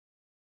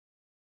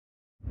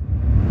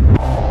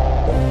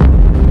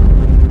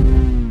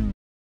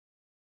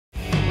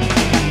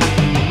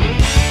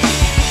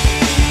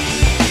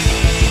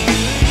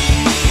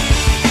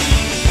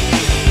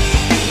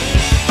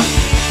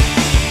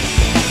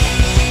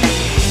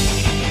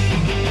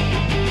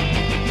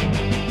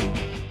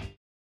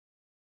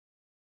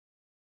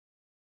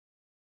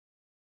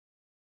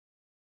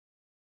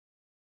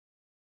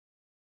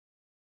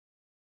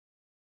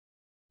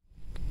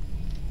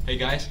Hey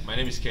guys, my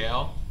name is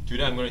KL.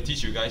 Today I'm going to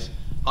teach you guys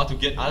how to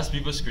get other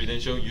people's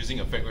credential using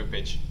a fake web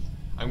page.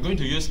 I'm going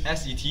to use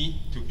SET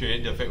to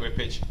create the fake web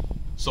page.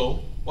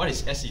 So, what is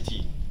SET?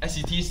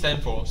 SET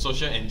stands for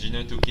Social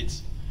Engineer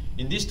Toolkits.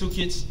 In these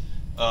toolkits,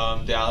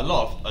 there are a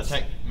lot of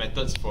attack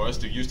methods for us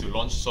to use to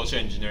launch social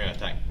engineering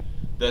attack.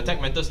 The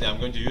attack methods that I'm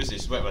going to use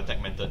is web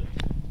attack method.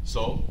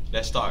 So,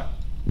 let's start.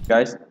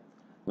 Guys,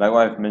 like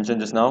what I've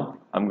mentioned just now,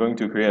 I'm going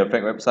to create a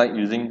fake website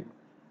using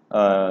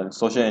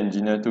Social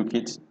Engineer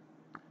Toolkit.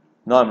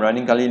 Now I'm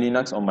running Kali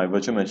Linux on my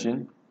virtual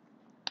machine.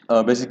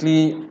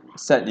 Basically,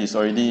 set is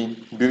already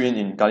built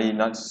in Kali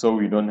Linux, so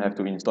we don't have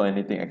to install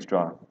anything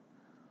extra.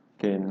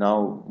 Okay,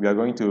 now we are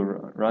going to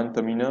run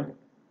terminal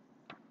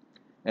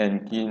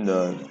and key in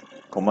the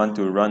command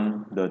to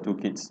run the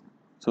toolkits.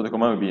 So the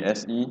command will be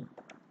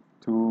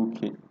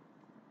se-toolkit.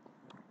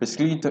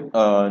 Basically,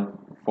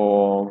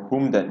 for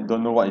whom that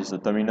don't know what is a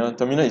terminal,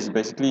 terminal is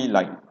basically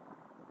like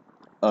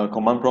a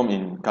command prompt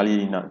in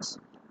Kali Linux.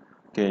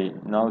 Okay,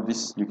 now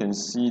this you can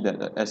see that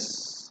the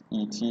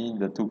SET,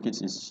 the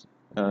toolkits is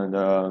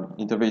the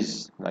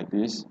interface like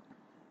this,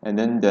 and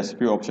then there's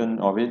few options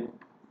of it.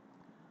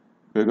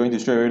 We're going to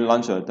straight away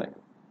launch an attack.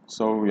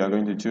 So we are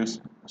going to choose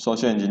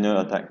social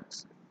engineer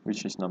attacks,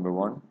 which is number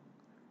 1.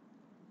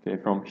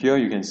 Okay, from here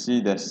you can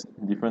see there's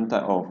different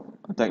type of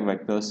attack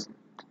vectors.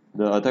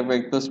 The attack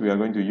vectors we are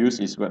going to use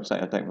is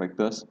website attack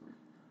vectors.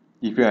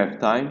 If you have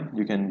time,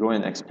 you can go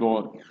and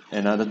explore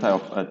another type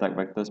of attack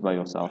vectors by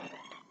yourself.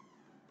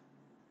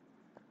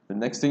 The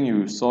next thing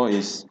you saw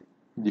is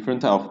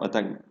different type of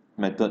attack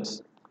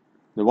methods.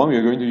 The one we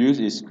are going to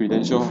use is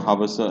Credential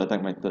Harvester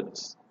Attack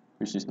Methods,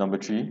 which is number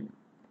 3.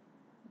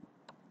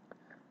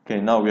 Okay,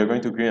 now we are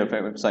going to create a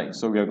fake website.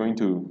 So we are going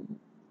to,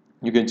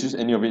 you can choose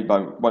any of it,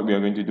 but what we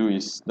are going to do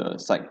is the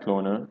site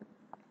cloner.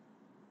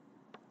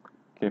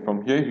 Okay,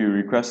 from here you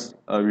require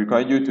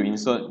you to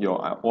insert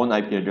your own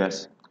IP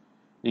address.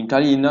 In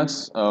Kali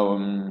Linux,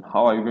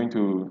 how are you going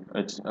to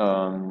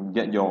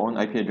get your own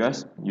IP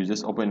address? You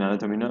just open another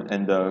terminal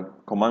and the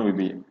command will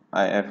be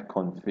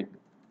ifconfig.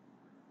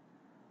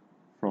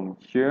 From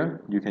here,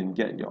 you can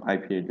get your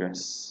IP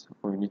address.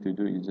 All you need to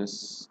do is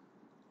just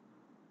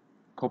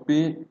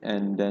copy it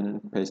and then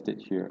paste it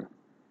here.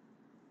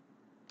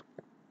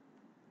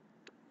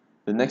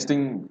 The next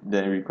thing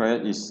that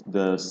required is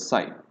the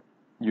site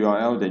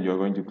URL that you are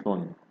going to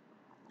clone.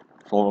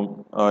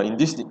 For in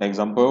this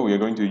example, we are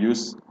going to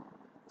use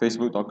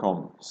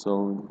facebook.com.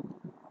 So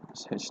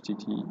it's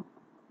http.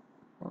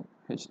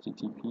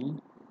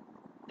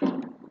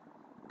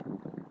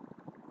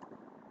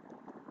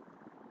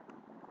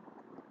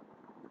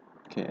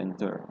 Okay,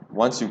 enter.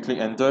 Once you click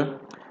enter,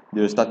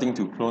 you're starting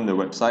to clone the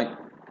website,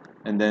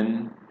 and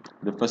then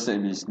the first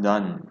step is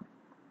done.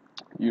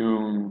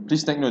 You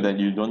please take note that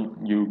you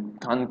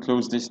can't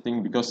close this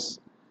thing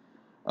because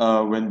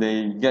when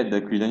they get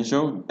the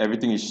credential,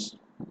 everything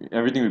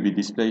will be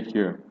displayed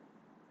here.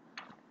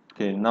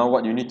 Okay, now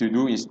what you need to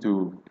do is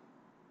to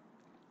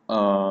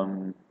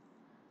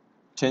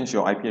change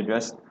your IP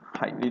address,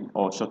 hide it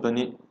or shorten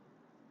it,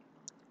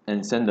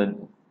 and send the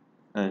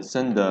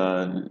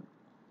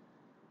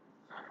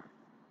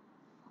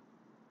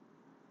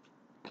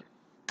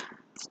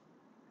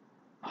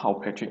how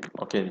Patrick.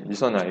 Okay,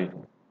 this one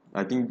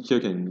I think here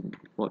can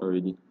work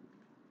already.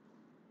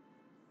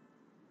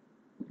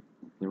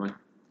 Never mind.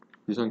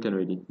 This one can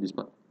already, this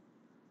part.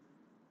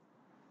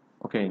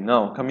 Okay,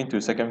 now coming to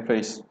second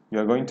phase, you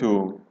are going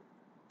to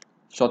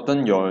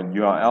shorten your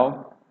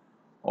URL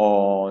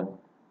or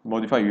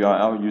modify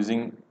URL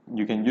using,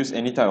 you can use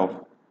any type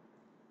of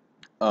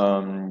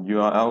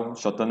URL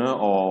shortener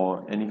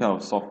or any kind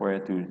of software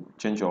to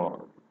change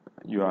your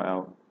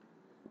URL.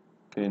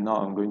 Okay, now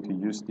I'm going to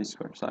use this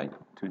website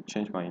to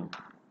change my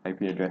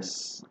IP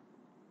address.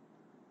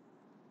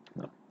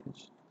 No.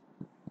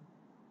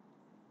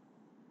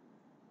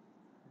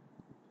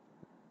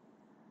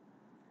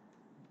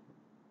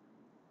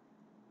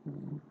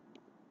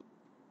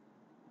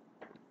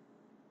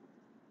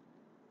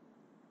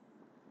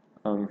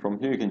 From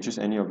here you can choose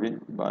any of it,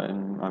 but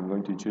I'm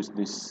going to choose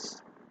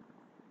this.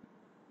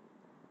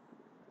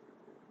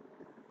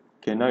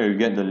 Okay, now you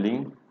get the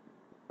link.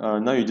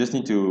 Now you just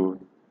need to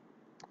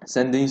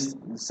send this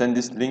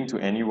link to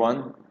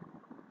anyone,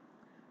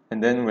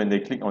 and then when they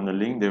click on the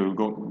link, they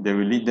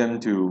will lead them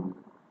to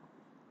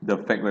the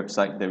fake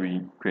website that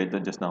we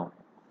created just now.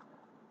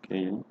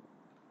 Okay.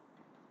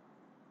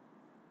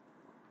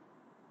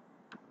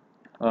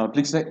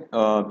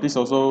 Please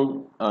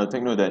also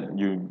take note that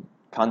you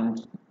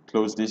can't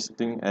close this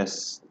thing,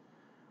 as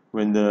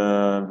when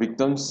the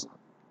victims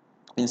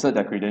insert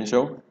their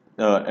credential,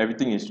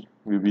 everything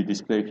will be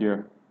displayed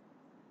here.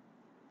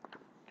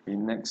 Okay,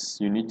 next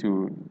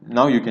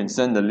now you can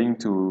send the link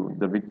to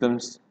the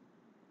victims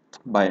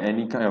by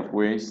any kind of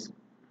ways.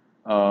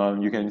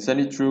 You can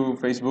send it through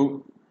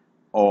Facebook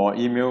or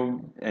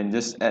email and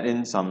just add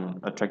in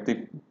some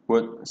attractive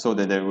word so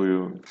that they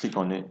will click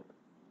on it.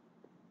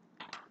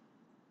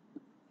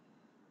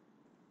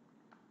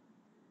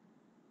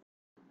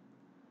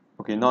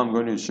 Okay, now I'm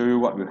going to show you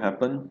what will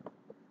happen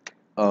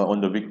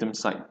on the victim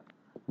side.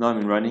 Now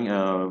I'm running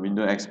a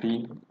Windows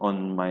XP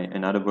on my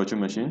another virtual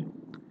machine.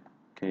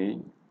 Okay,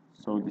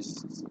 so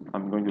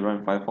I'm going to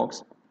run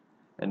Firefox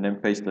and then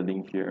paste the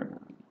link here.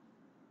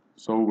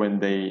 So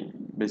when they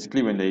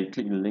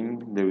click the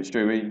link, they will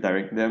straight away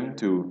direct them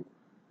to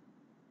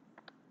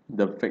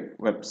the fake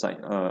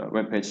website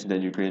web page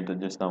that you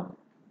created just now.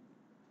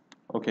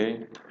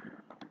 Okay,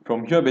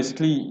 from here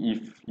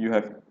basically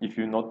if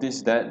you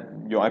notice that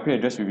your IP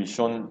address will be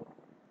shown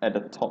at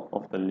the top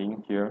of the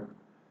link here.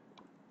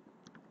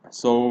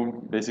 So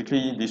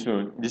basically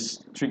this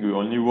trick will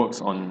only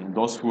works on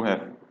those who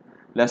have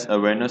less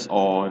awareness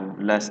or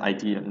less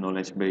IT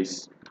knowledge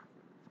base.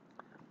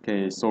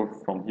 Okay, so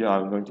from here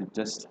I'm going to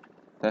just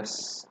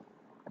test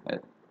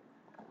at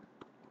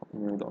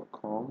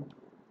hotmail.com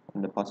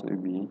and the password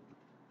will be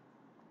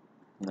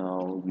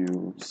now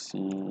you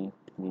see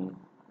me.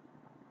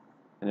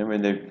 And then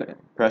when they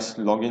press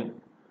login,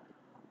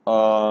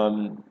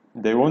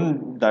 they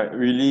won't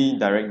really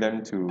direct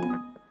them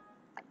to,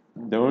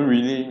 they won't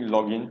really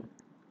log in.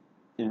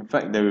 In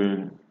fact, they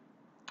will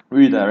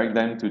redirect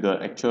them to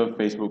the actual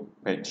Facebook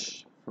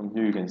page. From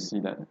here you can see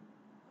that.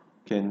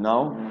 Okay,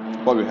 now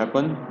what will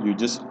happen, you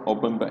just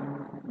open back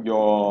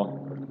your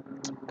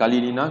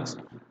Kali Linux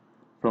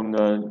from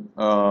the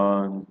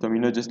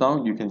terminal just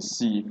now. You can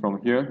see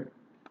from here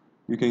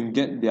you can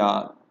get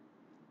their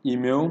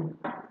email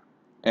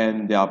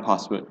and their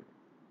password.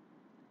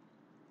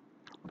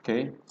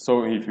 Okay,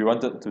 so if you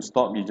wanted to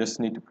stop, you just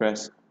need to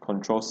press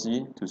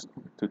Ctrl+C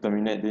to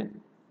terminate it.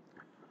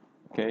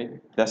 Okay,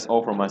 that's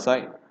all from my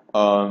side.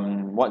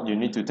 What you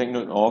need to take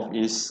note of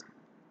is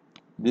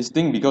this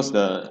thing, because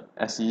the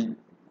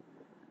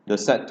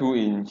se-tool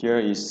in here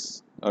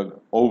is an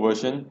old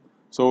version,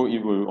 so it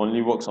will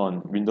only works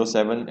on Windows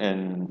 7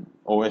 and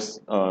OS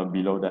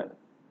below that.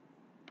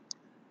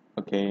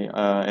 Okay,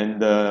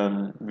 and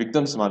the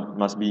victims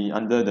must be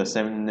under the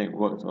 7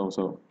 networks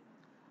also.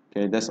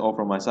 Okay, that's all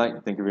from my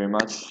side. Thank you very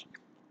much.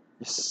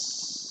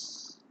 Yes.